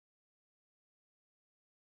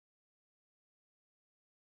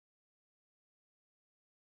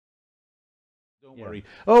Don't worry.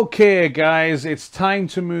 Okay, guys, it's time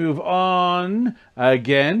to move on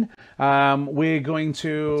again. We're going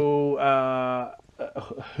to...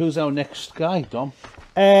 who's our next guy, Dom?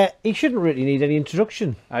 He shouldn't really need any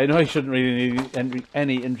introduction. I know he shouldn't really need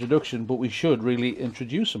any introduction, but we should really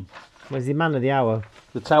introduce him. Where's the man of the hour?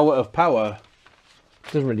 The Tower of Power.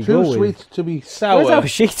 Doesn't really go Too with. sweet to be sour. Where's our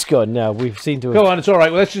sheets gone now? We've seen to. Go on, it's all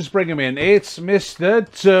right. Well, let's just bring him in. It's Mr.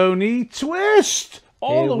 Tony Twist,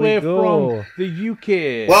 all the way from the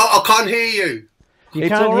UK. Well, I can't hear you. You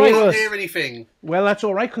can't hear anything. Well, that's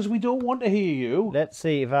all right, because we don't want to hear you. Let's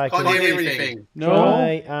see if I can. Can't hear anything. No.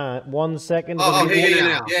 Try, 1 second. Oh, I hear you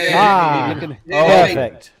now. Yeah.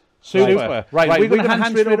 Perfect. Super. Right, we're going to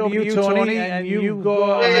hand it over to you, Tony, and you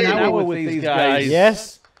go an hour with these guys.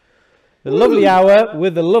 Yes. The lovely hour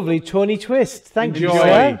with the lovely Tony Twist. Thank you,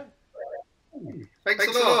 sir. Thanks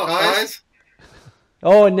a lot, guys.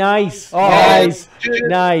 Oh, nice. Nice.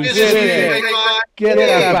 Nice. Get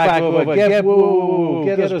us back over. Get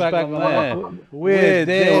us back on there. We're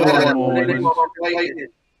there one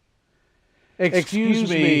moment. Excuse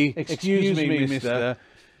me, mister.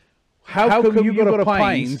 How come you got a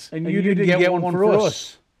pint and you didn't get one for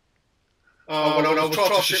us? Oh, well, I was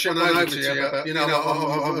trying to ship one over to you, but, you know,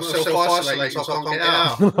 I'm self-isolating, so I can't get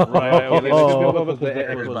out. Right,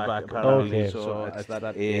 okay, so it's that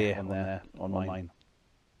A on there, on mine.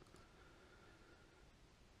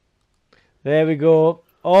 There we go.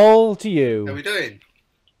 All to you. How are we doing?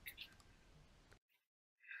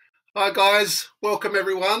 Hi, guys. Welcome,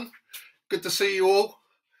 everyone. Good to see you all.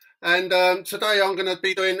 And today I'm going to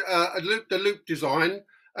be doing the loop design,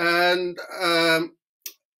 and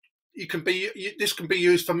this can be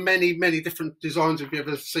used for many different designs if you've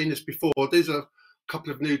ever seen this before. These are a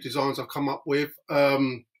couple of new designs I've come up with,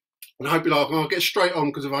 and I hope you like them. I'll get straight on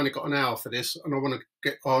because I've only got an hour for this and I want to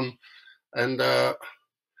get on. And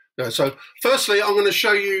yeah, so firstly I'm going to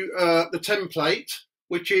show you the template,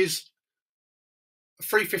 which is a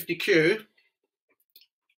 350Q.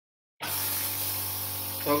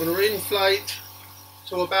 So I'm going to inflate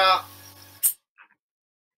to about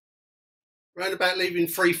round about leaving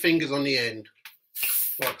 3 fingers on the end,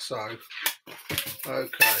 like so.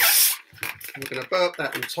 Okay, I'm going to burp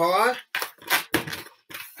that entire,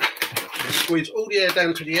 and squeeze all the air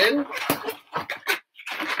down to the end,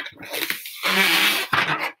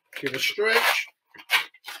 give a stretch,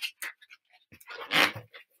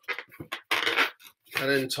 and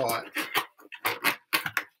then tie it.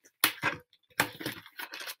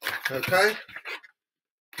 Okay.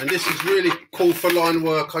 And this is really cool for line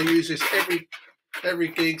work. I use this every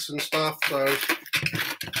gigs and stuff. So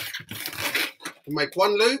we'll make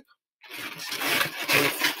one loop,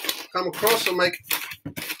 and come across and make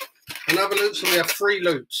another loop. So we have 3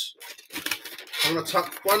 loops. I'm going to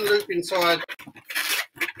tuck one loop inside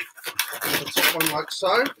the top one like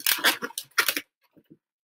so.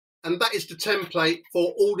 And that is the template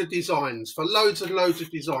for all the designs, for loads and loads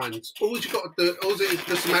of designs. All you've got to do, all it is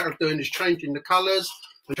just a matter of doing is changing the colours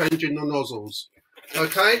and changing the nozzles.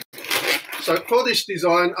 Okay, so for this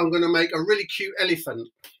design I'm going to make a really cute elephant.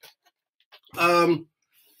 I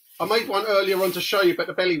made one earlier on to show you, but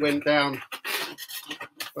the belly went down.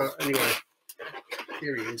 But anyway,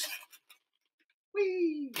 here he is.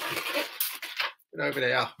 Whee! Get over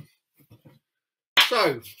there.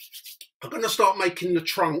 So I'm going to start making the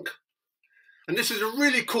trunk, and this is a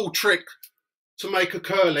really cool trick to make a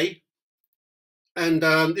curly, and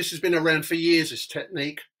this has been around for years, this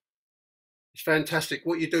technique. It's fantastic.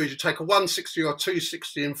 What you do is you take a 160 or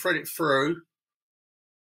 260 and thread it through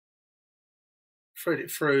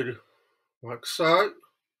like so,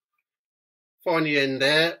 find the end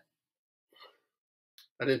there,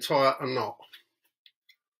 and then tie a knot.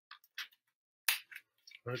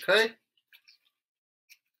 Okay,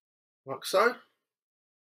 like so.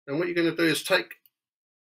 And what you're going to do is take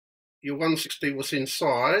your 160 what's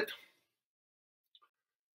inside,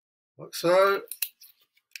 like so,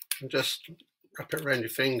 and just wrap it around your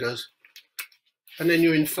fingers, and then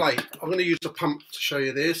you inflate. I'm going to use the pump to show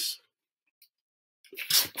you this.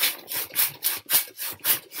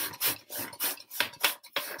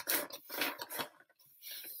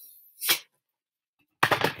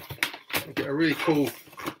 You get a really cool.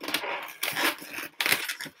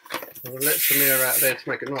 I'm going to let some air out there to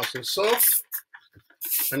make it nice and soft,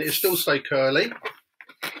 and it'll still stay curly.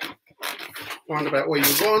 Find about where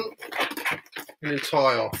you want, and then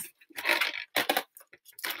tie off,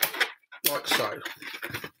 like so.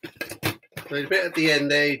 There's a bit at the end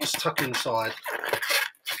there, you just tuck inside.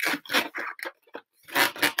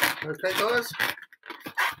 Okay, guys?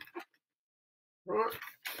 Right,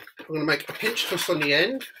 I'm going to make a pinch twist on the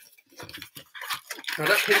end. Now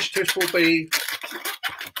that pinch twist will be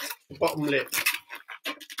bottom lip.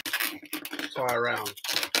 Tie around.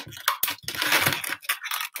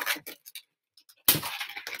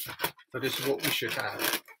 So this is what we should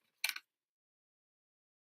have.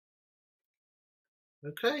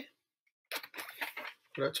 Okay.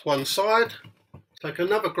 That's one side. Take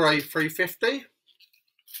another grade 350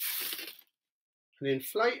 and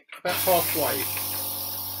inflate about halfway.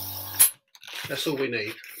 That's all we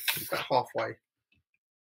need. About halfway.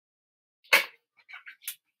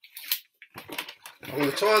 I'm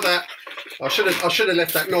going to tie that. I should have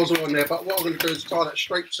left that nozzle on there, but what I'm going to do is tie that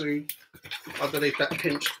straight to underneath that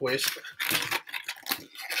pinch twist,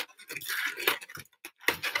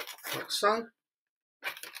 like so.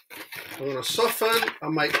 I'm going to soften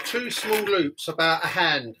and make 2 small loops, about a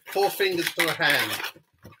hand, 4 fingers to a hand.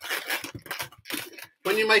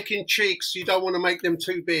 When you're making cheeks, you don't want to make them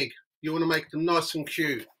too big. You want to make them nice and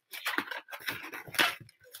cute.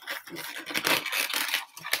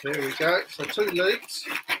 There we go. So 2 loops.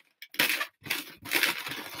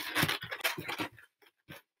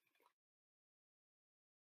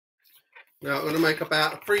 Now I'm going to make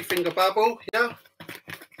about a 3-finger bubble here.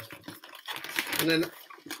 And then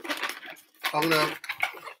I'm going to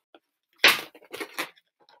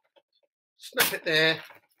snap it there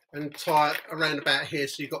and tie it around about here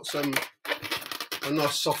so you've got a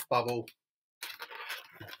nice soft bubble.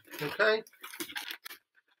 Okay.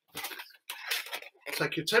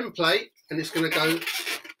 Take your template and it's going to go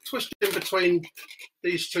twist in between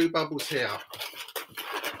these 2 bubbles here.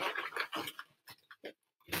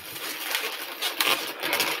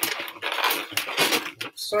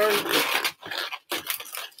 So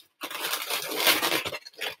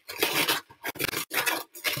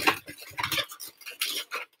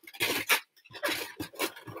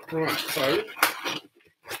right, so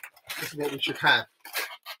this is what we should have.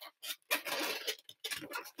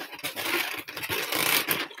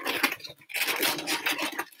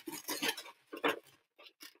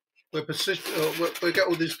 We'll get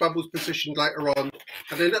all these bubbles positioned later on,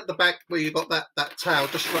 and then at the back where you've got that tail,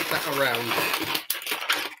 just wrap that around,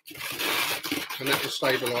 and that will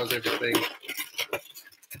stabilise everything.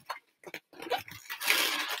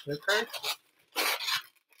 Okay, that's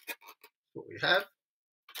what we have.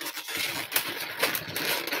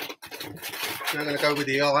 Now I'm going to go with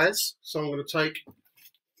the eyes, so I'm going to take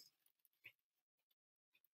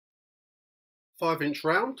 5-inch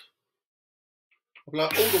round. I'll blow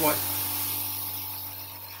it all the way.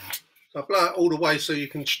 So I blow it all the way so you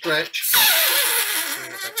can stretch.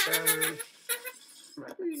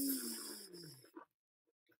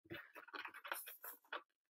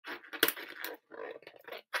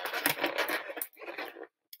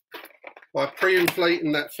 By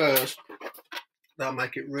pre-inflating that first, that'll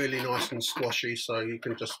make it really nice and squashy. So you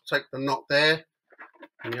can just take the knot there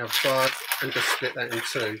on the other side and just split that in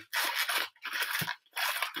 2.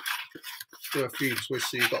 Do a few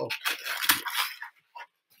twists so you've got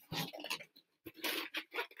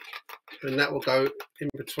and that will go in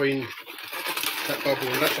between that bubble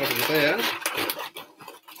and that bubble there.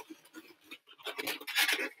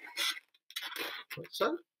 Like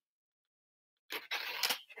so.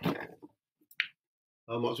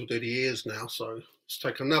 I might as well do the ears now, so let's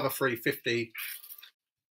take another 350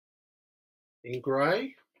 in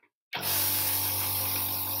grey.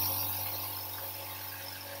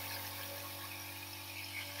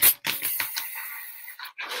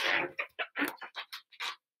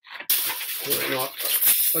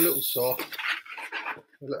 A little soft,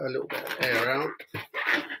 let a little bit of air out.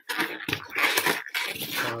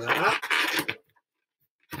 Tie that up.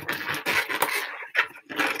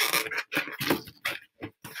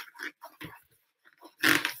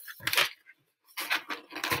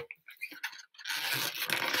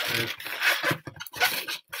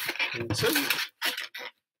 And 2.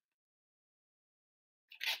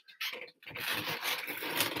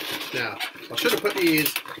 Now, I should have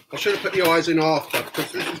put the eyes in after,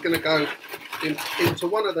 because this is going to go into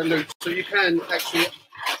one of the loops. So you can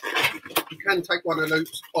take one of the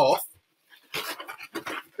loops off,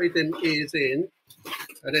 feed them ears in,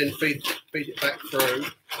 and then feed it back through.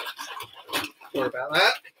 Sorry about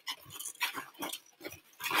that.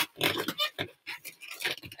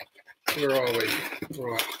 Where are we?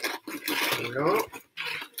 Right, here we are.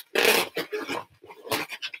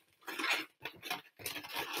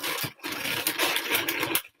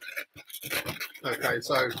 Okay,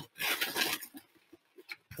 so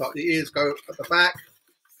like the ears go at the back.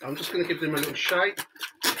 I'm just going to give them a little shape.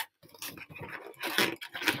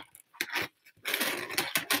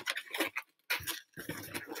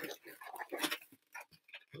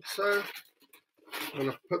 Like so. I'm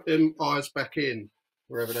going to put them eyes back in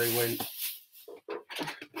wherever they went.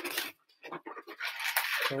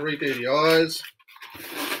 I'll redo the eyes.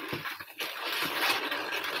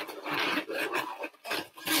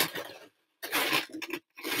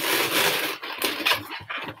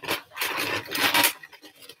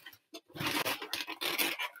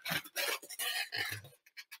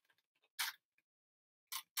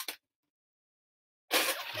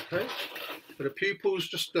 Okay, for the pupils,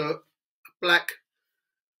 just a black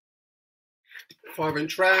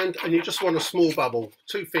 5-inch round, and you just want a small bubble,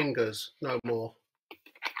 2 fingers, no more.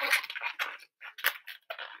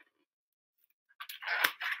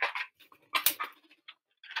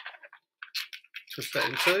 Twist that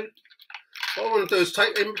in two. What I want to do is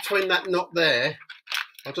take in between that knot there,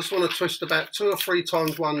 I just want to twist about 2 or 3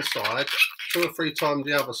 times one side, 2 or 3 times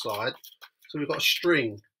the other side, so we've got a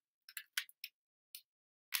string.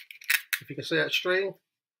 If you can see that string,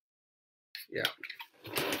 yeah,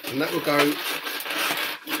 and that will go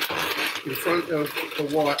in front of the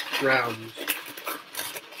white rounds.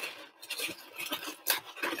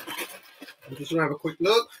 I'm just going to have a quick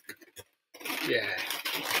look. Yeah,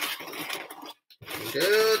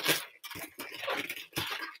 good.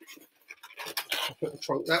 I'll put the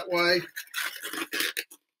trunk that way.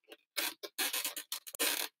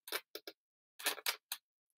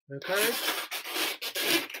 Okay.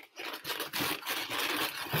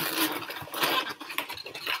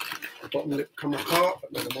 Bottom lip come apart,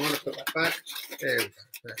 but never mind, I'll put that back. There we go,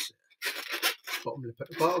 that's it. Bottom lip at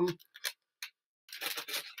the bottom.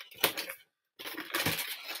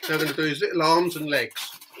 Now I'm going to do his little arms and legs.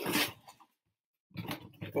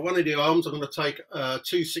 For one of the arms, I'm going to take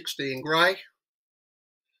 260 in grey.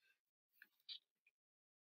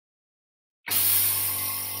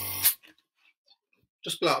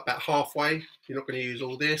 Just blow it about halfway. You're not going to use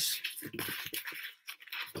all this.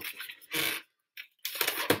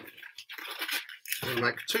 I'm going to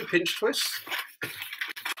make 2 pinch twists.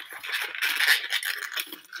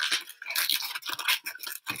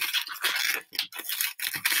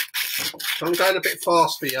 So I'm going a bit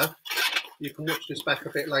fast for you. You can watch this back a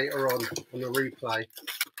bit later on the replay.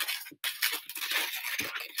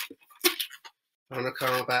 I'm going to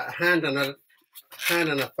come about a hand and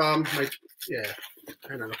a thumb. Make, yeah,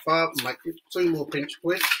 hand and a thumb. Make 2 more pinch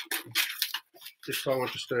twists. This time I'll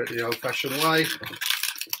just do it the old-fashioned way.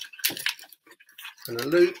 And a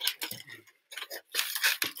loop.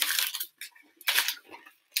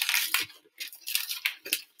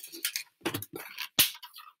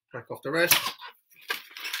 Break off the rest.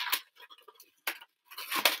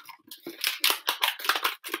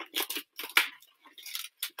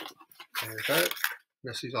 There we go.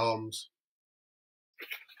 That's his arms.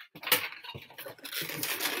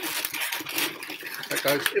 That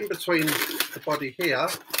goes in between the body here.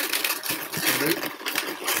 Loop.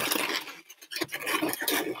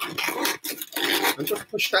 And just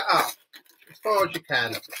push that up as far as you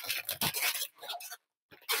can.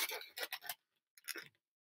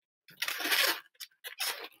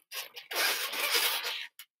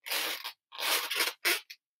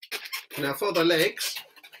 Now for the legs,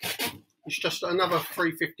 it's just another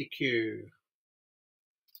 350Q.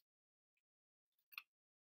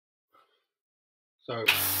 So,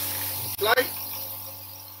 plate,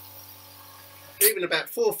 leaving about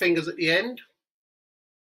 4 fingers at the end,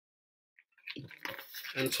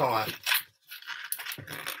 and tie.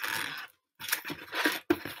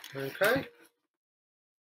 Okay.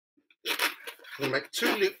 I'm going to make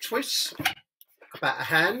 2 loop twists, about a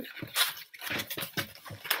hand.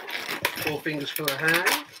 4 fingers for a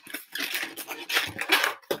hand.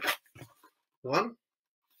 1.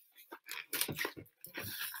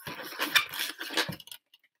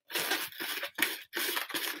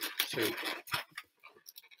 2.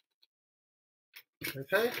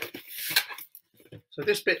 Okay. So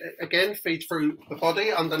this bit again feeds through the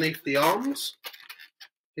body underneath the arms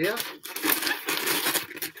here.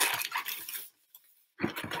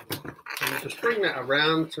 And just bring that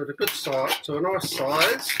around to the good size, to a nice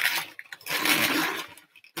size.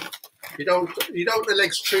 You don't want the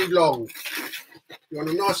legs too long. You want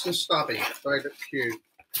them nice and stubby, so they look cute.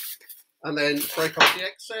 And then break off the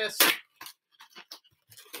excess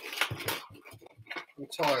and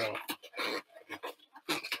tie off.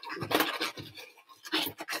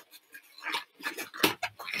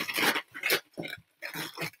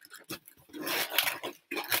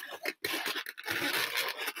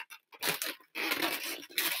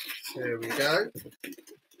 There we go.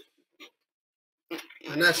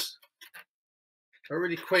 And that's a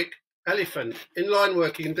really quick elephant. In line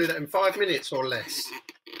work, you can do that in 5 minutes or less.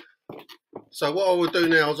 So what I will do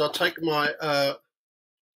now is I'll take my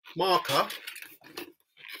marker.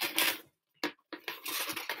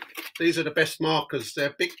 These are the best markers.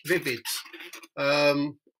 They're big Vivids.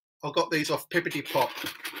 I got these off Pippity Pop.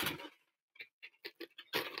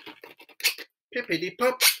 Pippity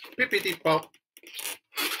Pop, Pippity Pop.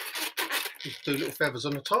 Just two little feathers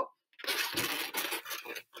on the top.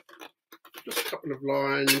 Just a couple of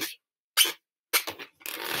lines.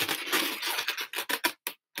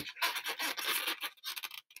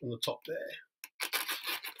 On the top there.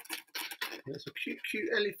 There's a cute, cute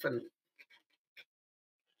elephant.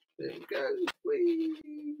 There we go.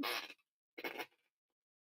 Whee.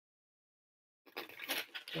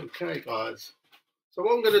 Okay, guys. So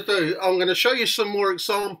what I'm going to do, I'm going to show you some more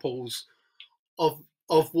examples of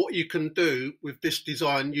what you can do with this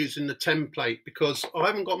design using the template, because I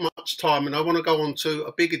haven't got much time and I want to go on to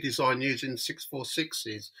a bigger design using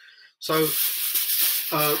 646s. So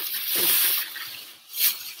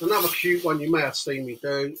another cute one you may have seen me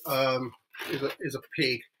do is a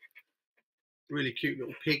pig. Really cute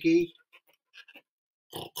little piggy.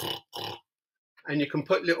 And you can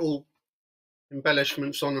put little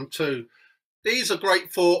embellishments on them too. These are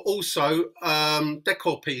great for also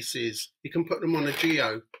decor pieces. You can put them on a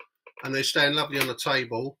geo and they stand lovely on the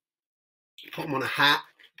table. Put them on a hat.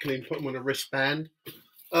 You can even put them on a wristband.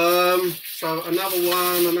 So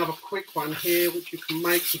another quick one here which you can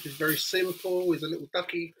make, which is very simple, is a little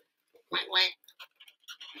ducky. Quack, quack.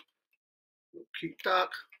 Little cute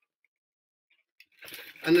duck.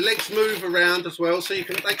 And the legs move around as well, so they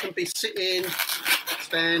can be sitting,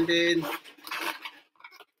 standing.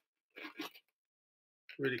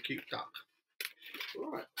 Really cute duck.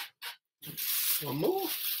 All right, one more.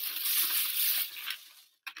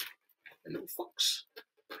 A little fox.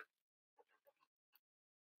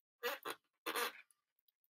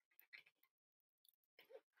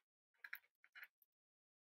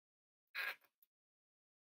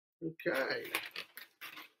 Okay.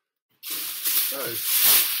 So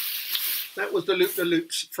that was the Loop the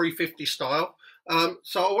Loops 350 style.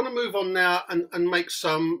 So I want to move on now and make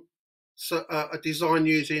a design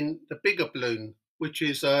using the bigger balloon, which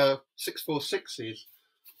is 646s.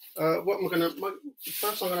 What am I going to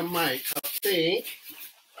first? I'm going to make, I think,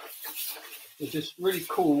 is this really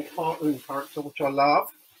cool cartoon character which I love.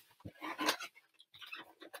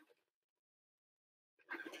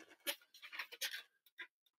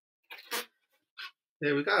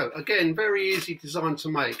 There we go. Again, very easy design to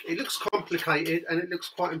make. It looks complicated and it looks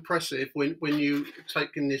quite impressive when you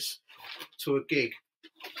taking this to a gig.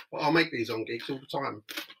 Well, I'll make these on gigs all the time.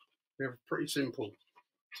 They're pretty simple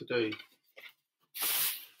to do.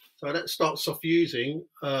 So that starts off using,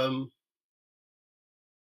 where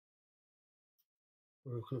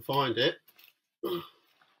I can find it.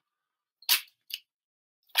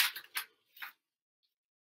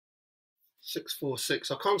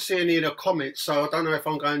 646. I can't see any of the comments, so I don't know if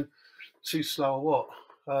I'm going too slow or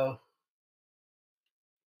what.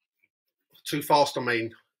 Too fast, I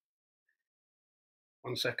mean.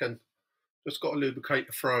 1 second. Just got to lubricate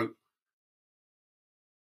the throat.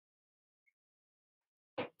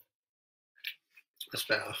 That's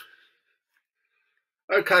better.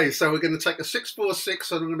 Okay, so we're going to take a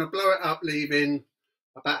 646 and I'm going to blow it up, leaving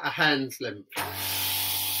about a hand's length.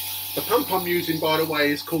 The pump I'm using, by the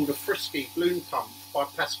way, is called a Frisky Balloon Pump by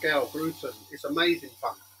Pascal Bruton. It's an amazing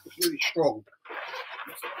pump. It's really strong.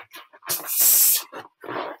 So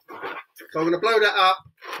I'm going to blow that up,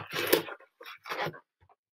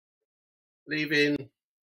 leaving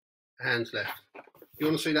a hand's left. You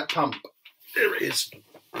want to see that pump? There it is.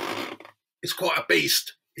 It's quite a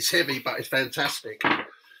beast. It's heavy, but it's fantastic.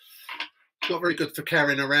 It's not very good for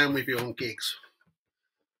carrying around with you on gigs.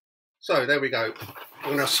 So there we go.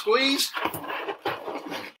 I'm going to squeeze.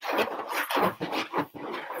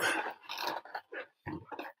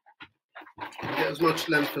 Get as much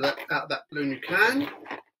length of that out of that balloon you can.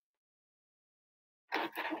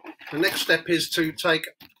 The next step is to take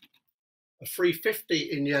a 350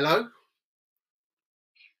 in yellow.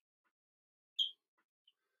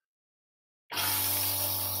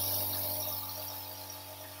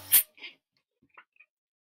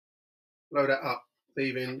 Blow that up,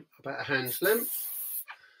 leaving about a hand's length.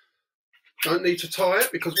 Don't need to tie it,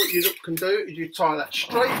 because what you can do is you tie that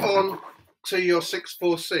straight on to your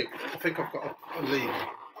 646. I think I've got a lead.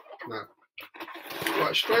 No.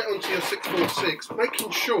 Right, straight onto your 646, making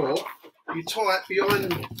sure you tie it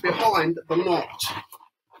behind the knot.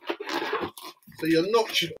 So your knot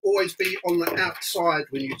should always be on the outside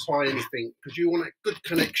when you tie anything, because you want a good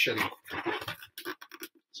connection.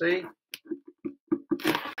 See?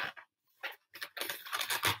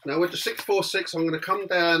 Now with the 646, I'm going to come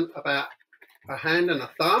down about a hand and a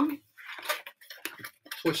thumb,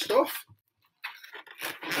 twist off,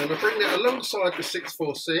 and I bring that alongside the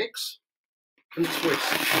 646 and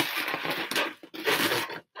twist.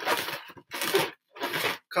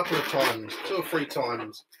 couple of times, 2 or 3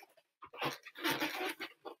 times.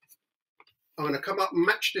 I'm going to come up and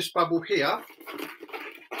match this bubble here,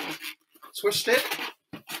 twist it.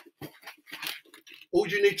 All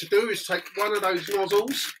you need to do is take one of those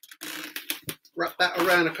nozzles, wrap that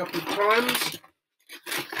around a couple of times,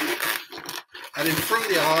 and then through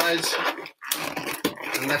the eyes,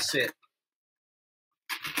 and that's it.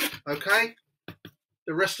 Okay,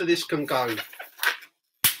 the rest of this can go.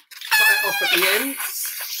 Cut it off at the end.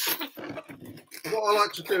 What I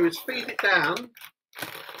like to do is feed it down,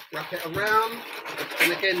 wrap it around,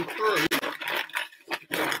 and again through,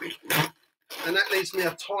 and that leaves me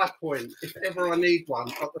a tie point if ever I need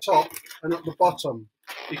one at the top and at the bottom.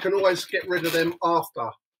 You can always get rid of them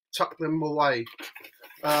after, tuck them away.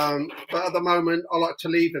 But at the moment, I like to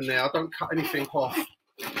leave them there. I don't cut anything off.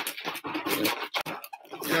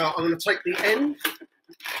 Now I'm going to take the end.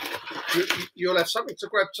 You'll have something to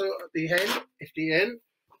grab to at the end,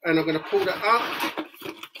 and I'm going to pull that up,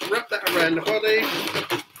 wrap that around the body,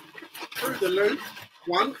 through the loop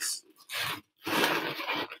once.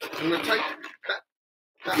 I'm going to take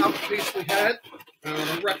that other piece we had, and I'm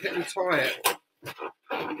going to wrap it and tie it.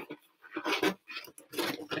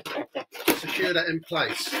 Secure that in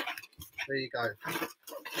place. There you go.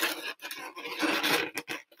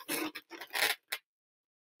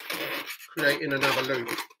 Creating another loop.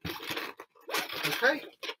 Okay.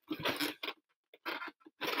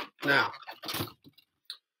 Now,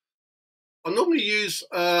 I normally use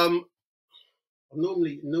a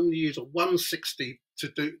 160 to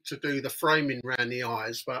do the framing around the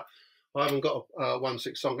eyes, but I haven't got a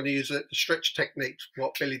 160, so I'm going to use the stretch technique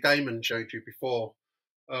what Billy Damon showed you before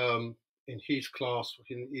in his class.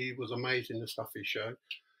 He was amazing, the stuff he showed.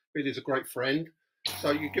 Billy's a great friend,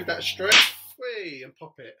 so you give that a stretch, and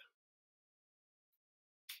pop it.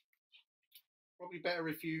 Probably better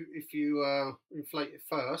if you inflate it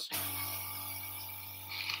first.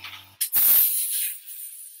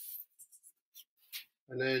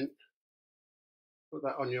 And then put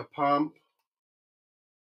that on your palm,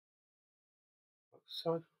 like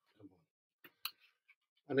so.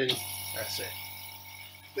 And then that's it.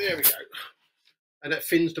 There we go. And that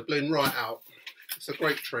thins the balloon right out. It's a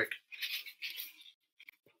great trick.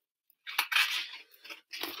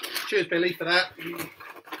 Cheers, Billy, for that.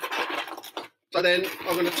 So then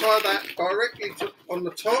I'm going to tie that directly on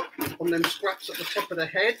the top, on them scraps at the top of the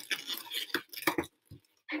head.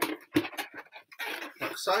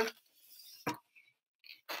 Like so.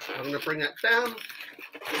 I'm going to bring that down,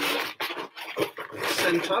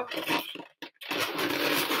 centre,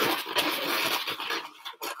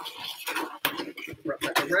 wrap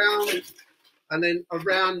that around, and then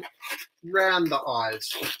around the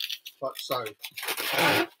eyes, like so.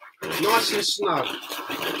 Nice and snug.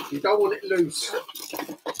 You don't want it loose.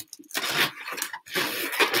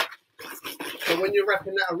 So when you're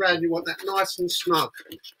wrapping that around, you want that nice and snug.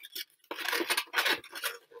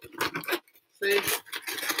 See?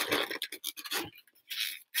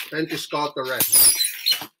 Then discard the rest.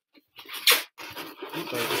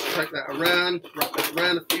 So just take that around, wrap that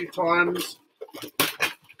around a few times.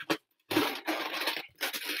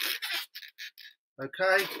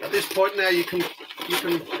 Okay, at this point now you can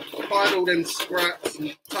hide all them scraps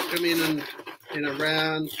and tuck them in and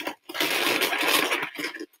around.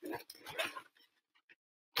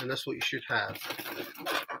 And that's what you should have.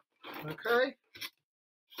 Okay,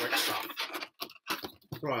 great stuff.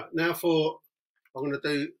 Right, now I'm going to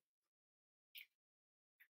do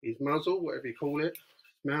his muzzle, whatever you call it,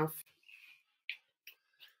 mouth.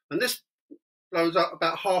 And this blows up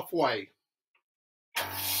about halfway.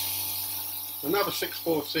 Another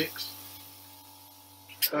 646,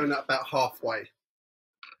 going up about halfway.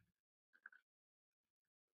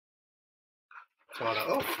 Tie that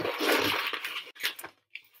off.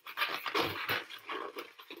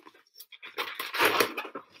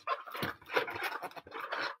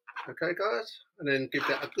 Okay, guys, and then give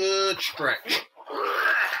that a good stretch.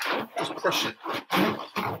 Just push it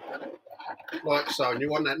like so, and you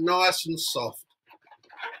want that nice and soft.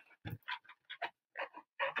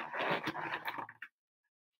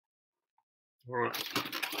 All right.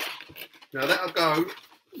 Now that'll go.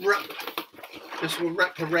 This will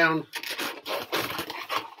wrap around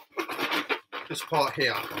this part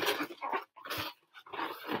here.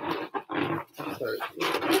 So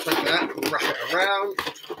take that and wrap it around.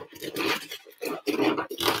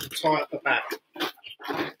 Tie at the back.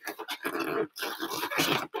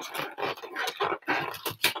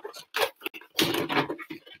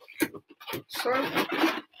 So.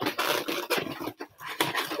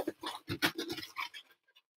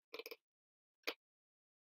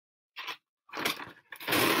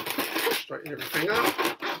 Straighten everything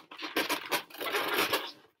up.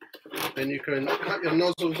 Then you can cut your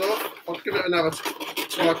nozzles off. I'll give it another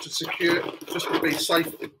try to secure it, just to be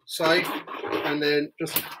safe, and then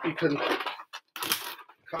just you can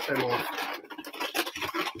cut them off.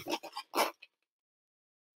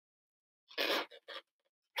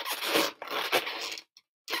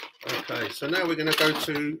 Okay, so now we're going to go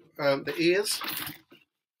to the ears.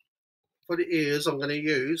 For the ears, I'm going to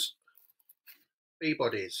use bee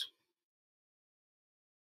bodies.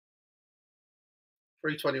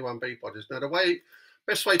 321 bee bodies. Now the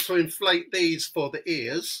best way to inflate these for the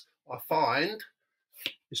ears, I find,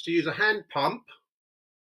 is to use a hand pump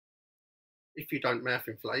if you don't mouth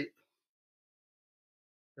inflate.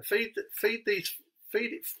 Feed it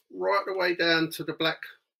right the way down to the black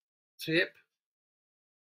tip.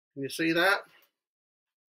 Can you see that?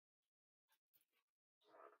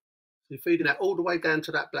 You're feeding that all the way down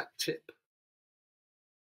to that black tip.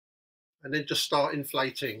 And then just start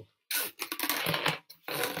inflating.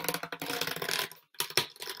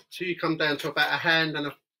 So you come down to about a hand and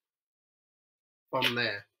a thumb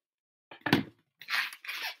there.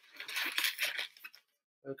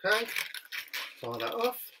 Okay, fire that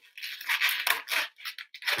off.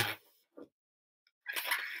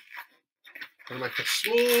 I'm going to make a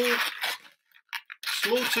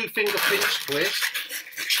small 2-finger pinch twist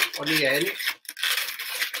on the end.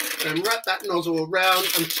 Then wrap that nozzle around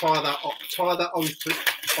and tie that on to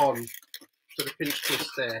the pinch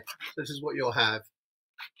twist there. This is what you'll have.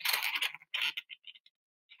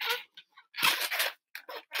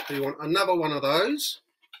 So you want another one of those.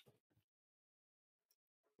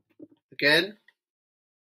 Again,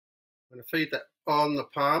 I'm going to feed that on the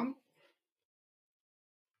palm,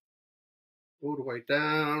 all the way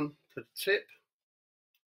down to the tip,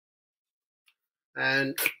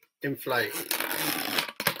 and inflate.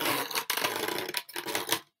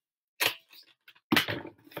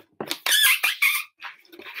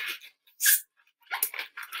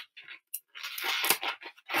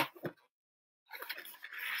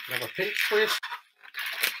 Another pinch twist.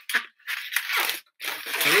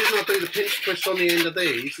 The reason I do the pinch twist on the end of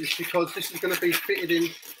these is because this is going to be fitted in,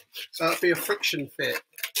 be a friction fit.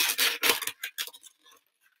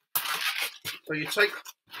 So you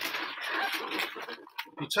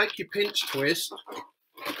take your pinch twist,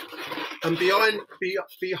 and behind the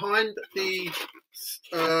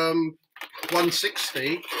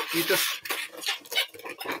 160, you just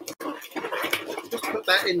put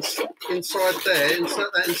that inside there,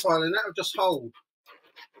 insert that inside, and that will just hold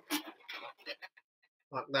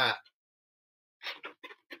like that.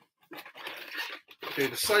 Do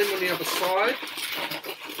the same on the other side.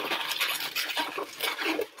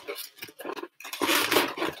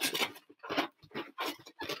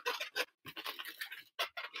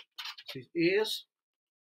 His ears.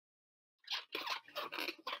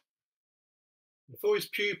 And for his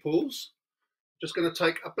pupils, just going to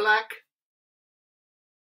take a black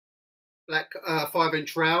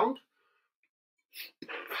 5-inch round.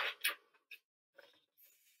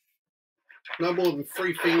 No more than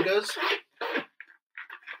 3 fingers.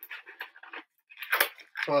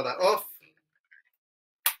 Tie that off.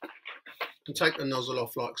 And take the nozzle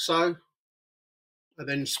off like so. And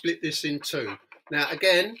then split this in two. Now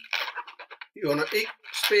again, you want to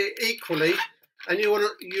split it equally, and you want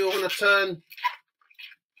to turn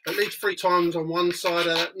at least 3 times on one side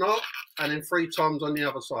of that knot, and then 3 times on the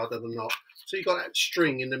other side of the knot. So you got that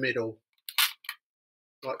string in the middle,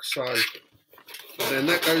 like so. And then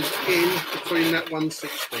that goes in between that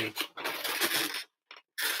 160.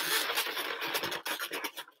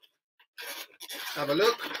 Have a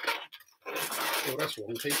look. Oh, that's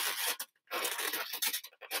wonky.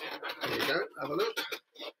 There you go. Have a look.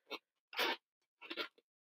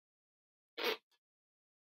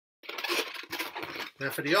 Now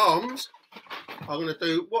for the arms, I'm going to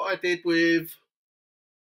do what I did with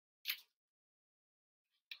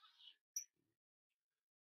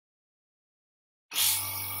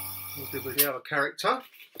the other character.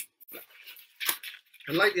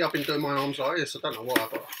 And lately I've been doing my arms like this. I don't know why,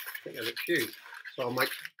 but I think they look cute. So I'll make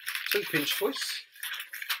 2 pinch twists.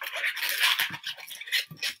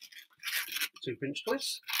 2 pinch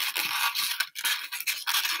twists.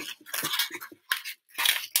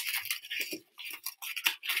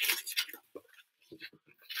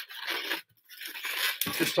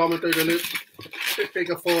 This time I do the loop a bit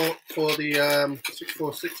bigger for the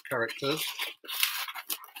 646 characters,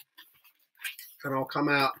 and I'll come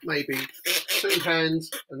out maybe 2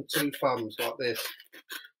 hands and 2 thumbs like this.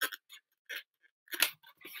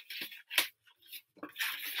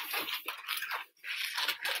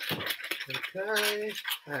 Okay,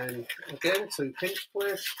 and again 2 pinch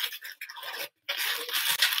twists.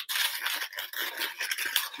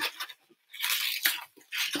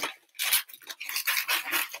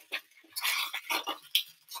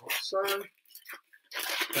 so,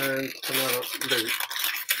 and another loop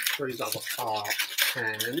through his other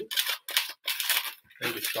hand,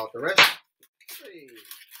 and discard the rest.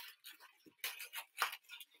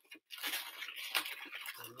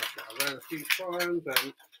 And wrap that around a few times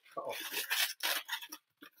and cut off.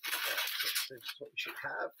 This is what we should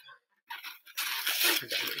have. You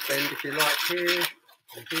get a little bend if you like here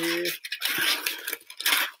and here.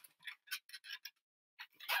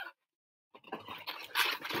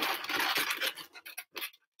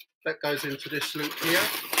 That goes into this loop here.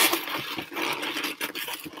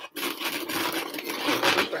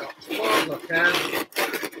 Push that up as far as I can.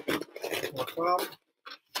 My thumb.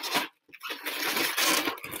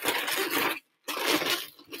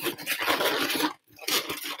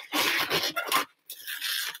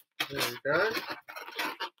 There we go.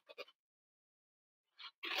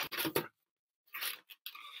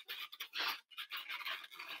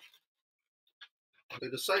 I'll do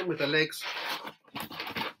the same with the legs.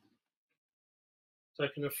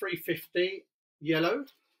 Taking a 350 yellow.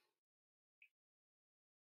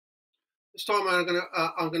 This time I'm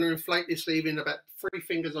gonna inflate this sleeve in about 3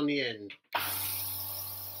 fingers on the end.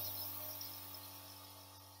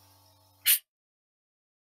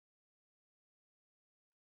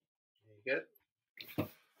 There you go.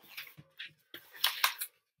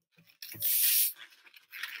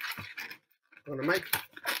 I'm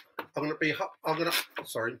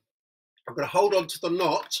gonna hold on to the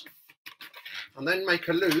knot and then make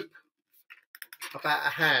a loop about a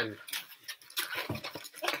hand.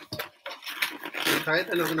 Okay,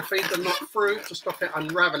 then I'm going to feed the knot through to stop it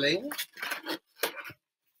unraveling.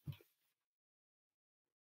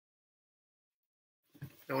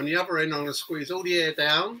 Now on the other end, I'm going to squeeze all the air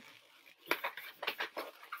down,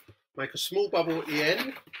 make a small bubble at the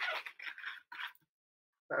end,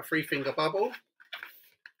 about a 3-finger bubble.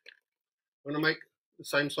 I'm going to make the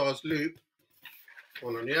same size loop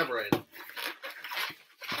on the other end.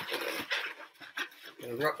 I'm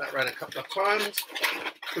going to wrap that around a couple of times,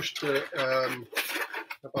 push the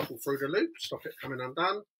bubble through the loop, stop it coming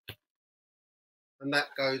undone, and that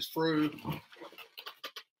goes through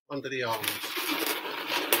under the arms.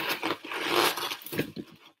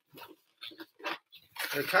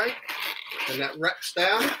 Okay, and that wraps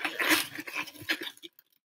down and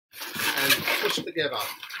push together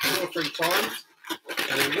 2 or 3 times,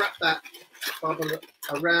 and then wrap that bubble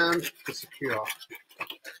around to secure.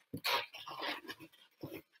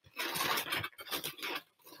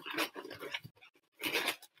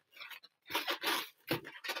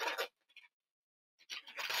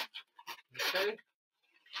 Okay.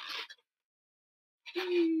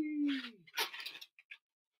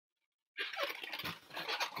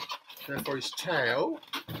 Now for his tail,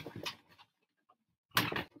 take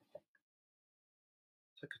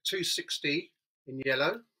a 260 in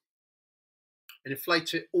yellow and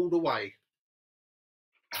inflate it all the way.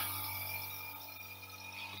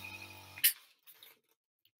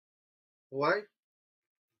 Away.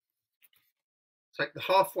 Take the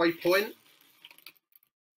halfway point,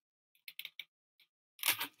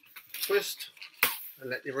 twist, and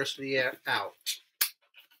let the rest of the air out.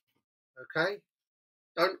 Okay,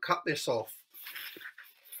 don't cut this off.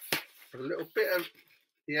 Put a little bit of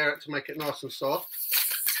the air out to make it nice and soft.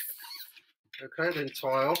 Okay, then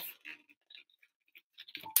tie off.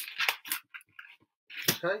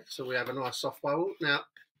 Okay, so we have a nice soft bubble. Now,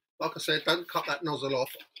 like I said, don't cut that nozzle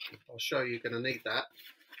off. I'll show you, you're going to need that.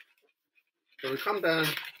 So we come down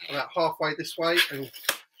about halfway this way and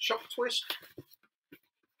shock twist.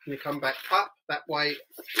 And you come back up that way,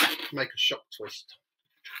 make a shock twist.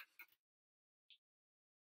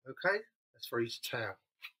 Okay, that's for his tail.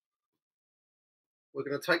 We're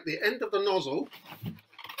going to take the end of the nozzle,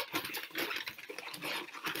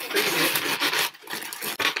 feed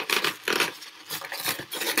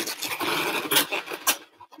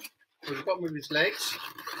it to the bottom of his legs,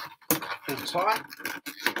 pull tight,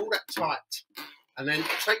 pull that tight, and then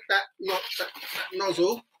take that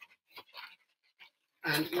nozzle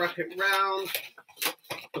and wrap it round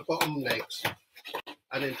the bottom legs,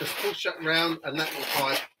 and then just push that round, and that will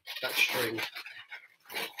hide that string.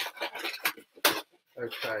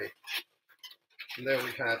 Okay, and there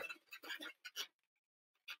we have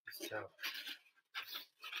this tail.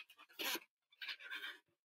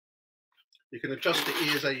 You can adjust the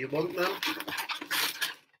ears how you want them.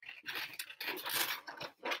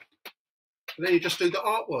 And then you just do the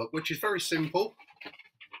artwork, which is very simple.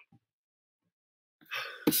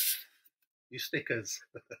 You stickers,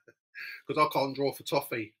 because I can't draw for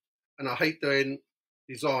toffee, and I hate doing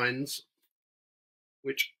designs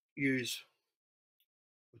which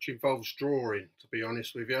involves drawing, to be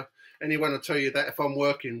honest with you. Anyone will tell you that if I'm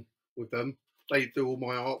working with them. They do all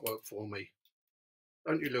my artwork for me,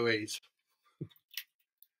 don't you, Louise?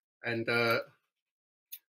 And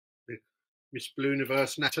Miss Blue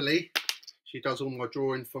Universe Natalie, she does all my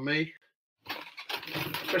drawing for me,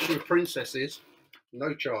 especially with princesses.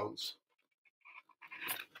 No chance.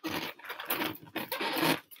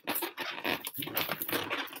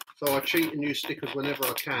 So I cheat and use stickers whenever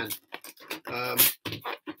I can.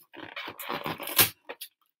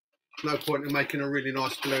 No point in making a really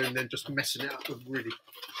nice balloon and then just messing it up with really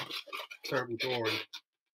terrible drawing.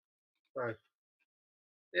 So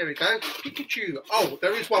there we go, Pikachu. Oh,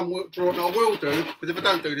 there is one drawing I will do, because if I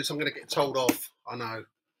don't do this, I'm going to get told off. I know.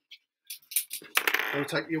 I'll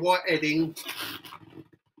take your white edding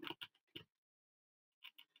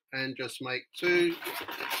and just make 2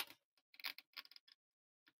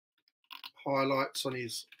 highlights on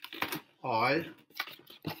his eye.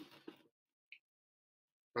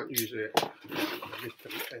 Don't use it. Lift the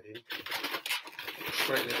edding.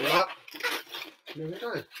 Straighten it up. There we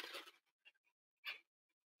go.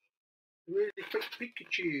 Really quick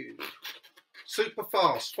Pikachu. Super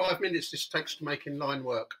fast. 5 minutes this takes to making line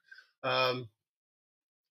work. I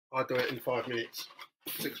do it in 5 minutes.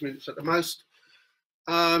 6 minutes at the most.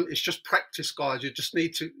 It's just practice, guys. You just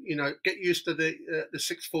need to, you know, get used to the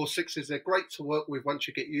 646s. They're great to work with once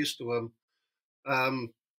you get used to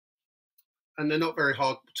them. And they're not very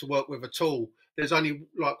hard to work with at all. There's only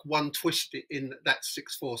like one twist in that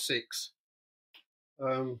 646.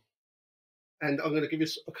 And I'm going to give you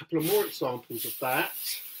a couple of more examples of that,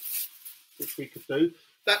 which we could do.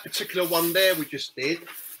 That particular one there we just did.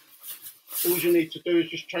 All you need to do is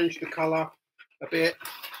just change the colour a bit,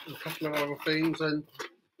 and a couple of other things, and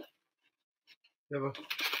you have a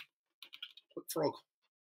quick frog.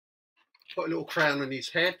 Put a little crown on his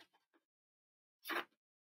head.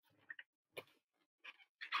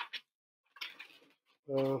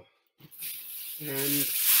 And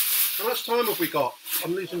how much time have we got?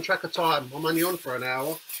 I'm losing track of time. I'm only on for an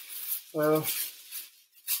hour.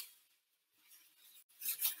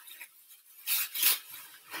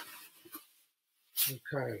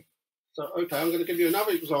 Okay. So, okay, I'm going to give you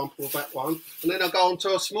another example of that one. And then I'll go on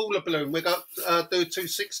to a smaller balloon. We're going to do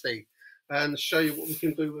 260 and show you what we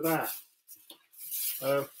can do with that.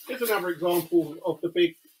 Here's another example of the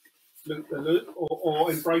big loop or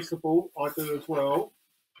embraceable I do as well.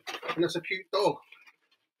 And that's a cute dog.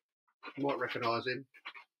 You might recognise him.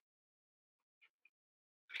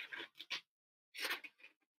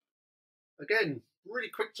 Again, really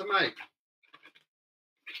quick to make.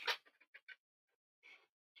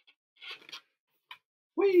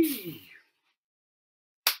 Whee!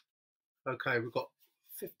 Okay, we've got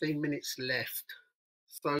 15 minutes left.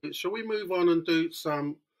 So shall we move on and do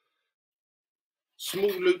some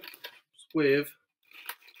small loops with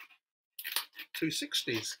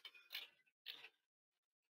 260s?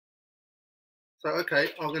 So, okay,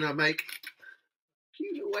 I'm going to make a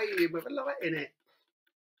cute little alien with a light in it.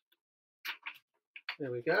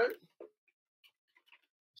 There we go.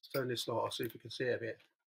 Let's turn this light off, see if we can see it a bit.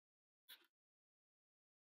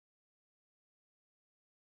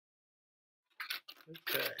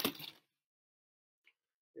 Okay.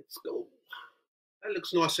 Let's go. That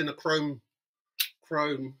looks nice in a chrome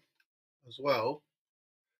as well.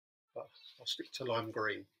 But I'll stick to lime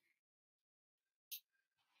green.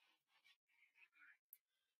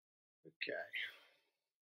 Okay.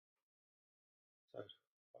 So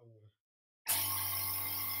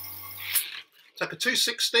take a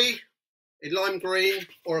 260 in lime green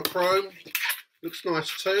or a chrome. Looks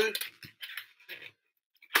nice too.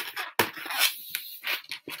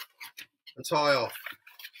 And tie off.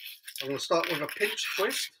 I'm going to start with a pinch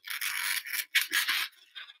twist.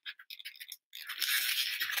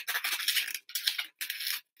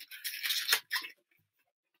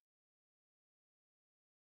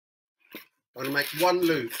 I'm going to make one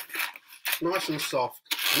loop, nice and soft,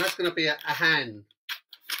 and that's going to be a hand.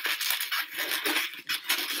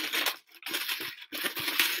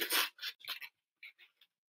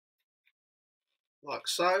 Like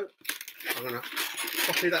so. I'm going to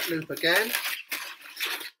copy that loop again.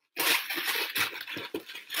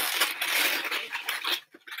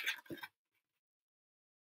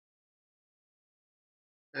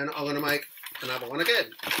 And I'm going to make another one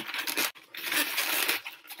again.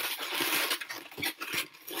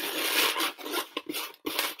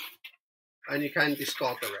 And you can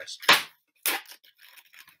discard the rest.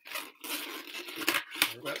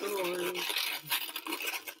 Sorry about the noise.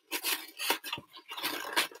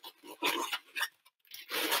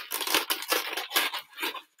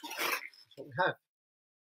 That's what we have.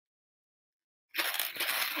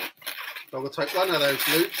 So I'm going to take one of those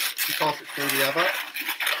loops and pass it through the other.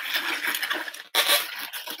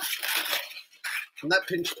 And that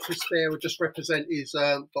pinch twist there will just represent his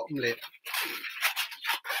bottom lip.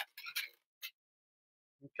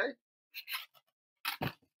 Okay.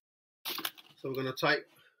 So we're going to take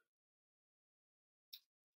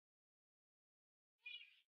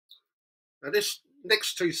now this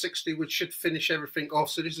next 260, which should finish everything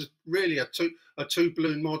off. So this is really a two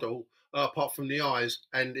balloon model, apart from the eyes,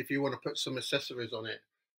 and if you want to put some accessories on it.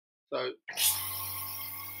 So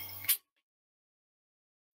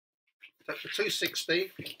take the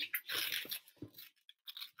 260.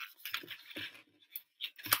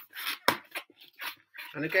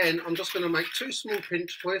 And again, I'm just going to make 2 small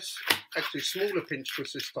pinch twists, actually smaller pinch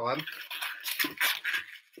twists this time.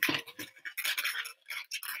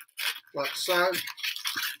 Like so.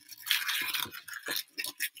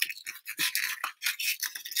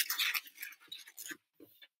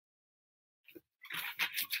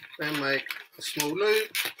 Then make a small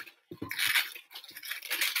loop.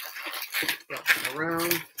 Wrap that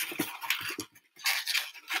around.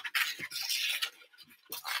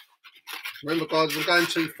 Remember guys, if we're going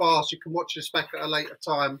too fast, you can watch this back at a later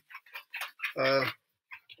time.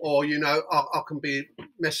 Or, you know, I can be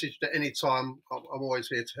messaged at any time. I'm always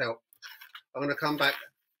here to help. I'm going to come back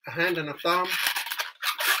a hand and a thumb.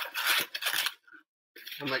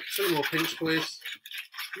 And make 2 more pinch twists.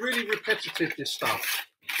 Really repetitive, this stuff.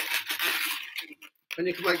 And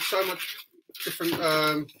you can make so much different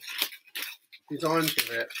designs with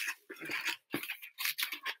it.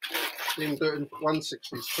 You can do it in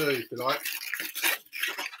 160s too, if you like.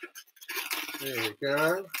 There we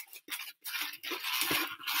go.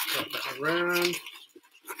 Wrap that around.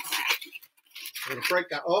 I'm going to break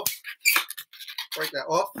that off. Break that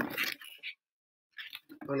off.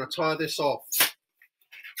 I'm going to tie this off.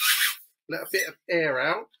 Let a bit of air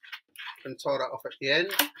out and tie that off at the end,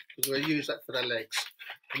 because we'll use that for the legs.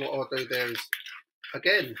 And what I'll do there is,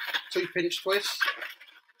 again, 2 pinch twists.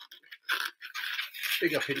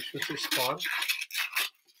 Bigger pinch twist this time.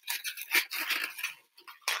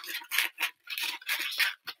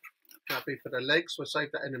 That'll be for the legs. We'll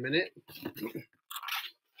save that in a minute.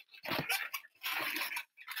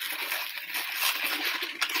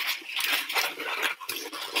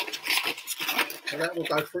 So that will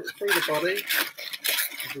go through the body,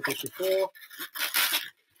 as we did before.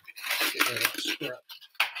 Get rid of that scrap.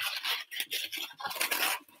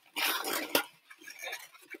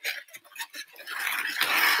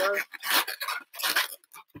 So.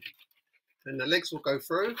 Then the legs will go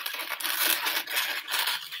through.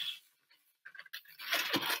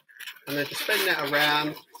 And then just bend that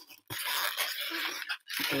around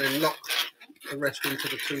and then lock the rest into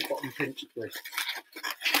the 2 bottom pinch twists.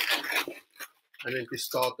 And then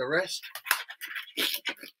discard the rest.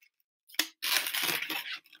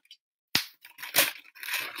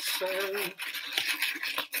 So.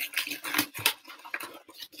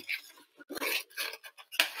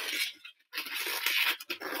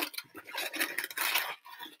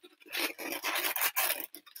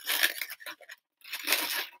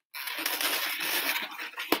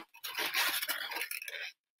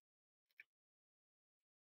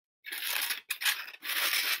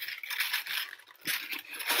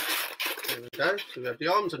 There we go. So we have the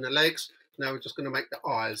arms and the legs. Now we're just going to make the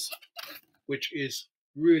eyes, which is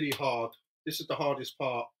really hard. This is the hardest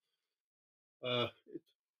part. I'm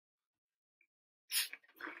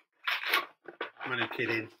only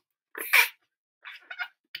kidding.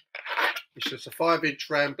 It's just a 5-inch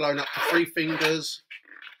round blown up to 3 fingers,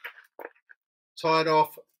 tied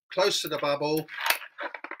off close to the bubble,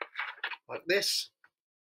 like this.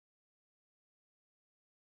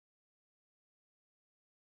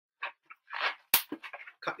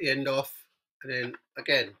 Cut the end off, and then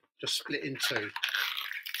again, just split in 2.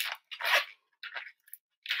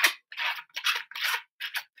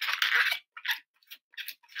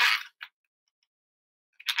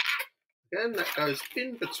 Again, that goes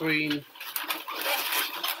in between,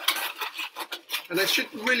 and they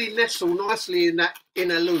should really nestle nicely in that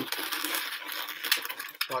inner loop,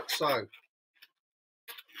 like so.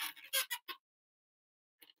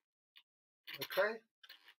 Okay.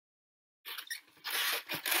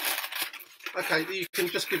 Okay, you can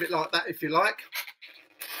just give it like that if you like.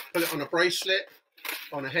 Put it on a bracelet,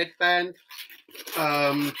 on a headband.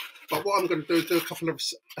 But what I'm going to do is do a couple of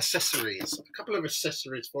accessories.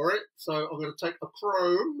 For it. So I'm going to take a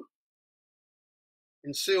chrome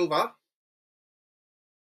in silver.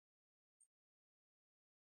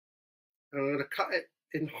 And I'm going to cut it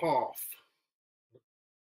in half.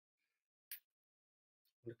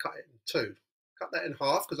 I'm going to cut it in 2. Cut that in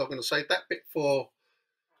half because I'm going to save that bit for.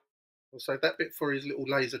 I'll save that bit for his little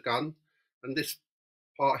laser gun, and this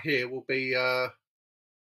part here will be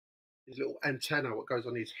his little antenna, what goes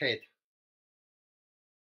on his head.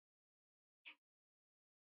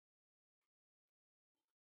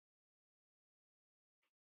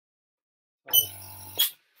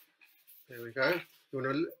 There we go. You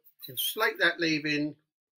want to inflate that, leaving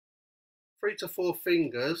 3 to 4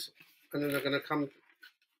 fingers, and then they're going to come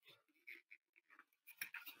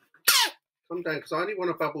down, because I only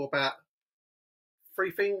want to bubble about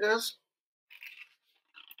 3 fingers.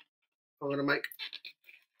 I'm going to make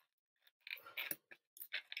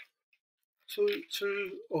two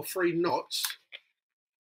or three knots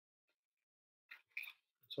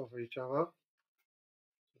on top of each other.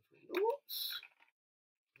 Knots.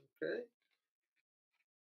 Okay.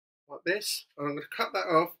 Like this. And I'm going to cut that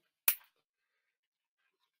off.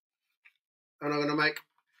 And I'm going to make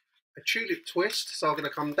a tulip twist. So I'm going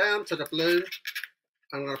to come down to the balloon.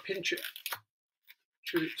 I'm going to pinch it,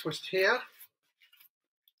 tulip twist here.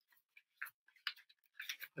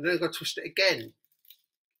 And then I'm going to twist it again.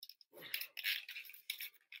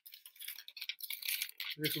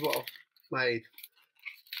 This is what I've made.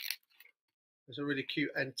 It's a really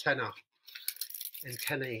cute antennae.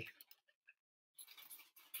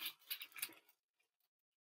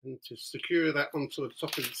 And to secure that onto the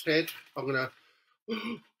top of his head, I'm going to,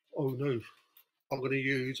 oh no, I'm going to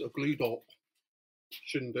use a glue dot.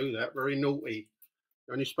 Shouldn't do that, very naughty.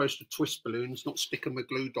 You're only supposed to twist balloons, not stick them with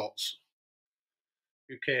glue dots.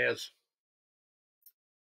 Who cares?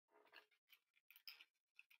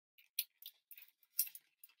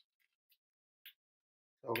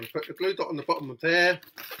 So I'm going to put the glue dot on the bottom of there.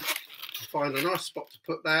 Find a nice spot to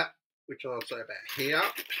put that, which I'll say about here.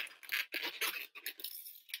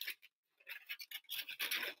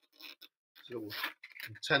 Little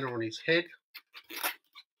antenna on his head.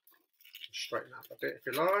 Straighten up a bit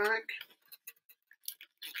if you like.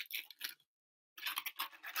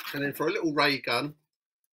 And then for a little ray gun,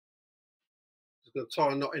 I'm going to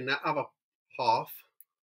tie a knot in that other half.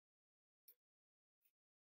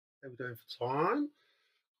 How are we doing for time?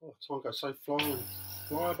 Oh, time goes so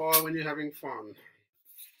fly by when you're having fun.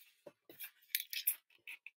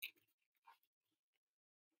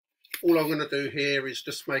 All I'm going to do here is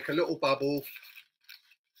just make a little bubble,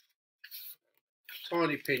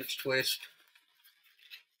 tiny pinch twist,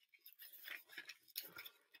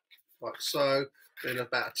 like so. Then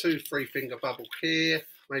about a 2-3 finger bubble here,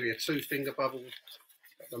 maybe a 2-finger bubble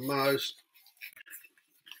at the most,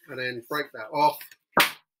 and then break that off.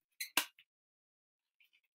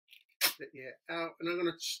 Get out, and I'm going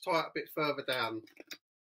to just tie it a bit further down,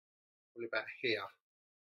 probably about here.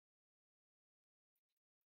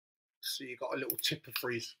 So you've got a little tipper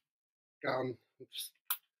for his gun,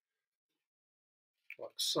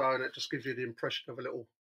 like so, and it just gives you the impression of a little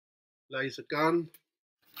laser gun.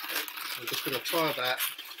 I'm just going to tie that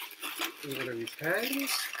in one of his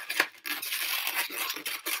hands.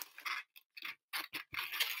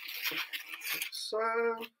 Like so.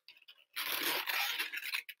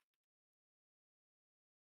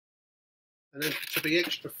 And then to be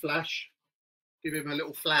extra flash, give him a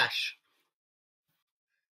little flash.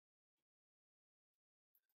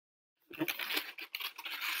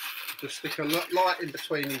 Just stick a light in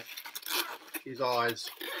between his eyes,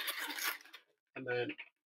 and then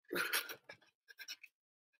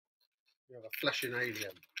you have a flashing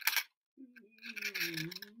alien.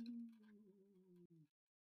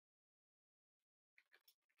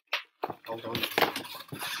 Hold on.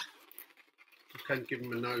 You can give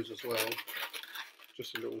him a nose as well.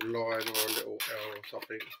 Just a little line or a little L or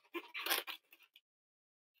something.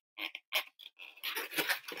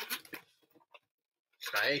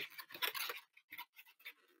 Stay.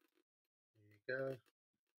 There you go.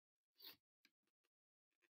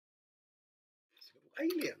 It's a little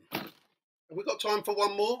alien. Have we got time for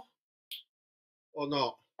one more? Or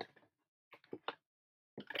not?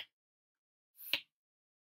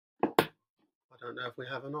 I don't know if we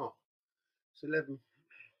have or not. It's 11.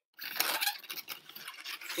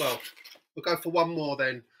 Well, we'll go for one more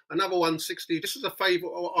then. Another 160. This is a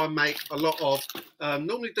favourite I make a lot of.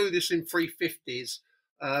 Normally do this in 350s,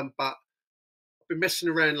 but I've been messing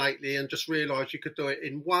around lately and just realised you could do it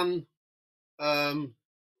in one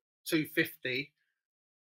 250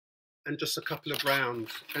 and just a couple of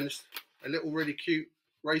rounds. And it's a little really cute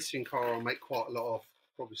racing car I make quite a lot of.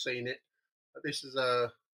 Probably seen it. But this is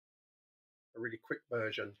a really quick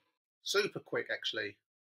version. Super quick actually.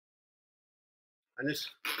 And this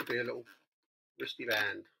will be a little wristy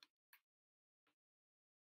band.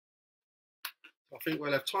 I think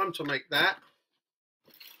we'll have time to make that.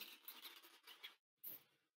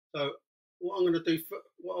 So what I'm going to do,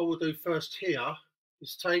 what I will do first here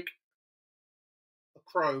is take a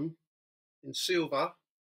chrome in silver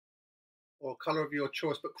or colour of your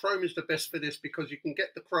choice, but chrome is the best for this because you can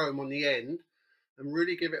get the chrome on the end and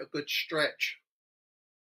really give it a good stretch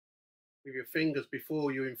with your fingers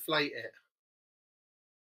before you inflate it.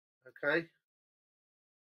 Okay,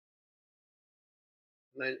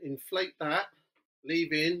 and then inflate that,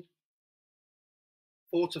 leaving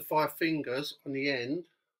 4 to 5 fingers on the end.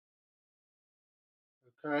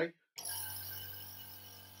 Okay,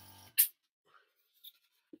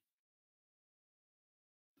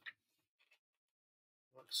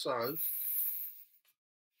 like so.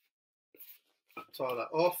 Tie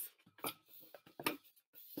that off.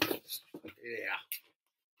 Yeah.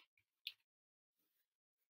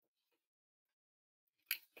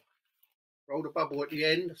 Roll the bubble at the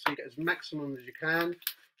end so you get as maximum as you can.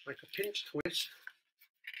 Make a pinch twist.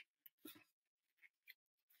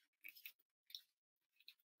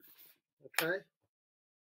 Okay.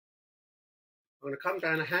 I'm going to come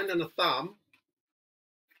down a hand and a thumb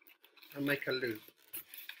and make a loop.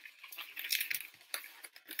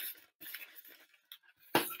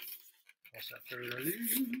 Pass that through the loop.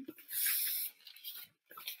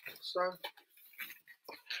 Like so.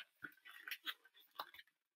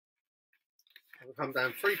 I'll come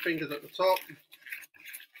down 3 fingers at the top,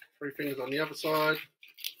 3 fingers on the other side,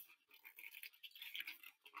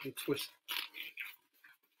 and twist.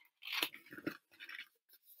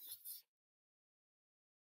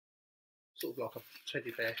 Sort of like a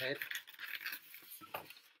teddy bear head. I'm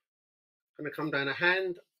going to come down a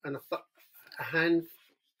hand and a hand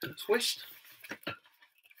and twist.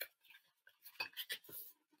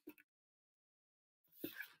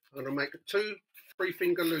 I'm going to make 2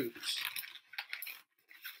 3-finger loops.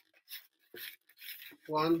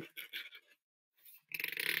 1,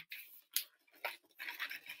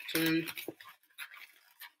 2,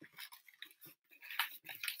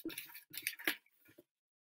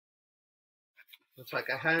 I'll take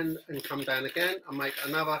a hand and come down again and make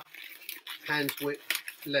another hand's width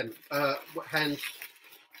length, hand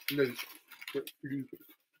loop,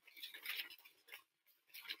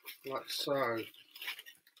 like so.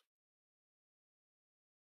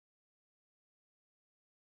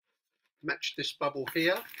 Match this bubble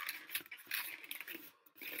here.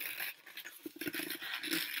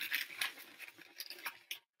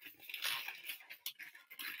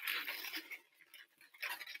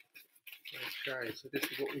 Okay, so this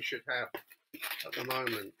is what we should have at the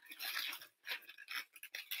moment.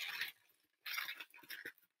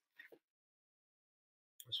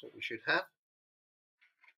 That's what we should have.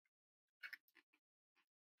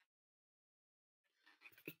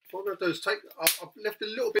 What I'm going to do is take, I've left a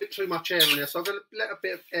little bit too much air in there, so I'm going to let a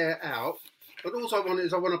bit of air out. But all I want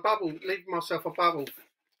is I want a bubble, leave myself a bubble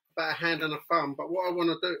about a hand and a thumb. But what I want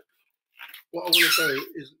to do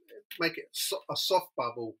is make it a soft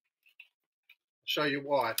bubble. I'll show you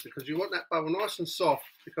why. Because you want that bubble nice and soft,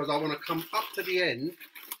 because I want to come up to the end.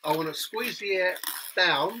 I want to squeeze the air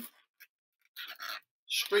down,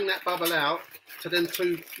 string that bubble out to then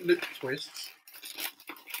 2 loop twists.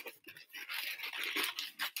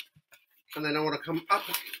 And then I want to come up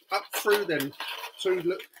through them 2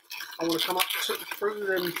 loops. I want to come up through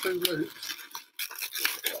them 2 loops.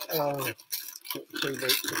 Not 2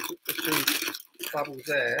 loops, the 2 bubbles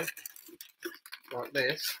there, like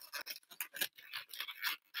this.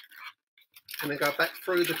 And then go back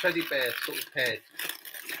through the teddy bear sort of head.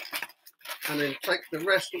 And then take the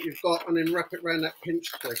rest that you've got and then wrap it around that pinch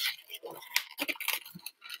twist.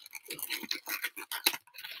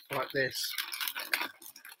 Like this.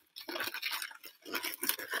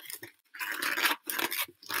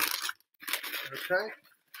 Okay,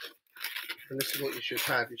 and this is what you should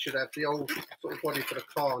have. You should have the old sort of body for the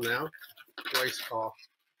car now, race car.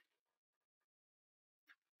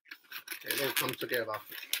 It'll all come together.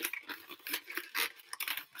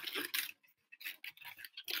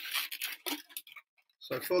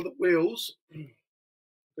 So for the wheels, I'm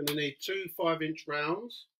going to need 2 5-inch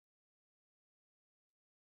rounds.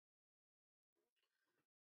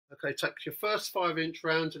 Okay, take your first 5-inch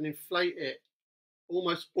rounds and inflate it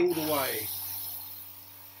almost all the way.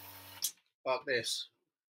 Like this.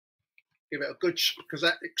 Give it a good, because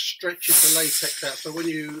that stretches the latex out. So when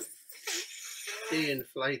you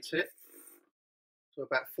de-inflate it to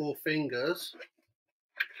about 4 fingers,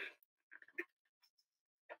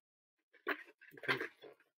 you can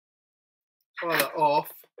tie that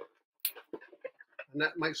off, and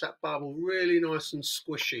that makes that bubble really nice and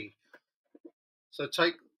squishy. So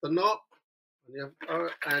take the knot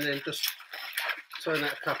and then just turn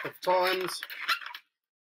that a couple of times.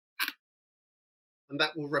 And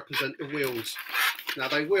that will represent the wheels. Now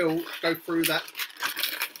they will go through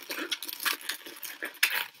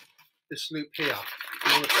this loop here.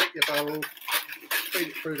 You want to take your bubble, feed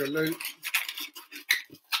it through the loop,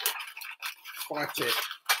 bite it,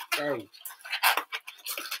 go.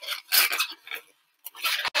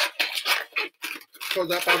 Because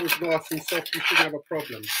that bubble's nice and soft, you shouldn't have a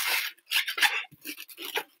problem.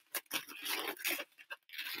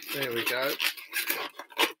 There we go.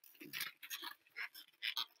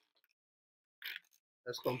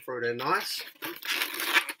 That's gone through there nice.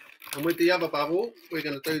 And with the other bubble, we're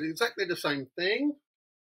going to do exactly the same thing.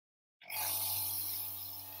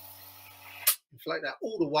 Inflate that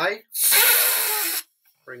all the way.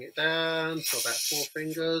 Bring it down to about 4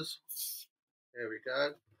 fingers. There we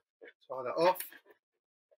go. Tie that off.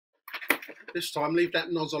 This time, leave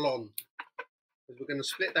that nozzle on, because we're going to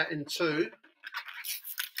split that in 2.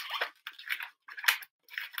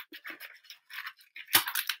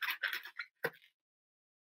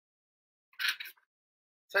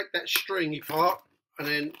 Take that stringy part and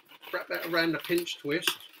then wrap that around the pinch twist.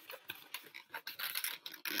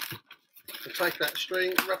 So take that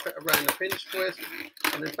string, wrap it around the pinch twist,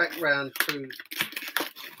 and then back round to,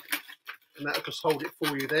 and that'll just hold it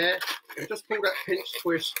for you there. And just pull that pinch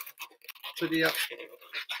twist to the up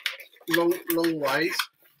long ways.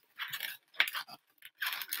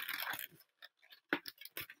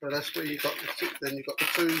 So that's where you got the, then you've got the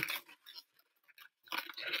 2.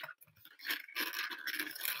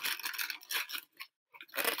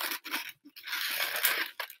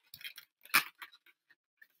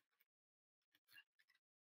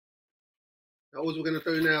 Now all we're going to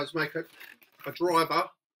do now is make a driver.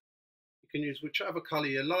 You can use whichever colour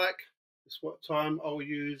you like. This what time I'll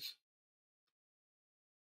use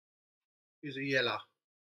a yellow.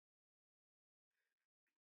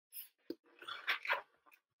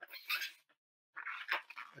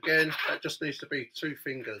 Again, that just needs to be 2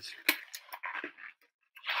 fingers.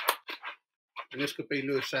 And this could be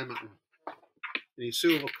Lewis Hamilton. In his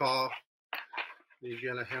silver car, and his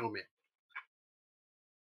yellow helmet.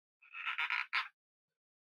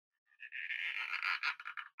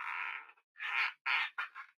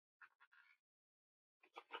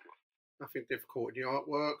 Nothing difficult in the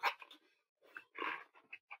artwork.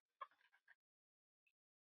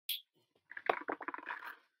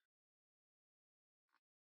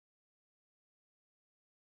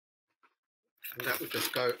 And that would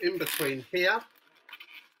just go in between here.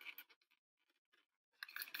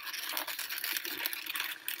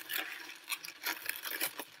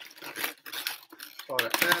 Tie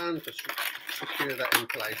that down, just secure that in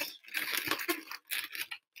place.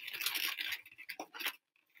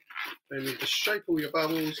 Then you just shape all your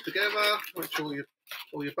bubbles together, make sure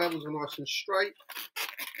all your bubbles are nice and straight,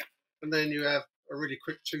 and then you have a really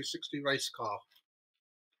quick 260 race car,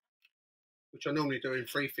 which I normally do in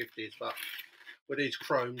 350s, but with these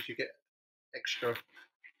chromes you get extra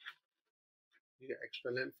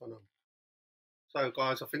length on them. So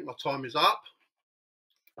guys, I think my time is up.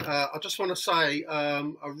 I just want to say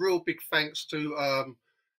a real big thanks to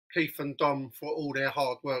Keith and Dom for all their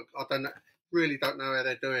hard work. I really don't know how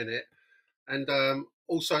they're doing it. And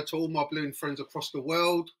also to all my balloon friends across the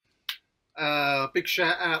world. Big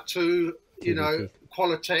shout out to, you know,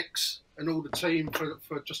 Qualatex and all the team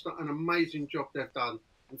for just an amazing job they've done.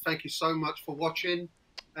 And thank you so much for watching,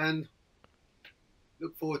 and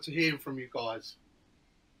look forward to hearing from you guys.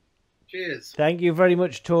 Cheers. Thank you very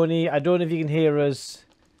much, Tony. I don't know if you can hear us.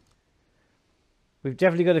 We've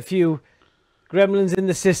definitely got a few gremlins in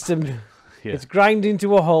the system. Yeah. It's grinding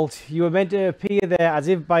to a halt. You were meant to appear there as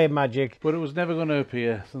if by magic. But it was never going to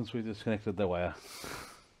appear since we disconnected the wire.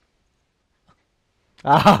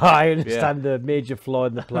 I understand the major flaw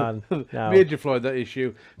in the plan. Major flaw in that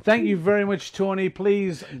issue. Thank you very much, Tony.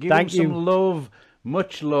 Please give him some love,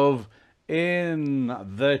 much love in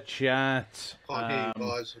the chat. Can't hear you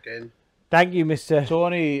guys again. Thank you, Mr.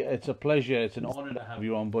 Tony. It's a pleasure. It's an honour to have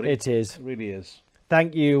you on, buddy. It is. It really is.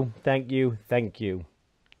 Thank you. Thank you. Thank you.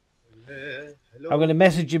 Hello. I'm going to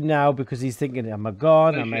message him now because he's thinking, am I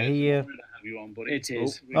gone? Am I here? It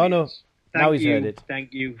is. Oh, no. Now he's heard it.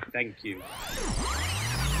 Thank you. Thank you.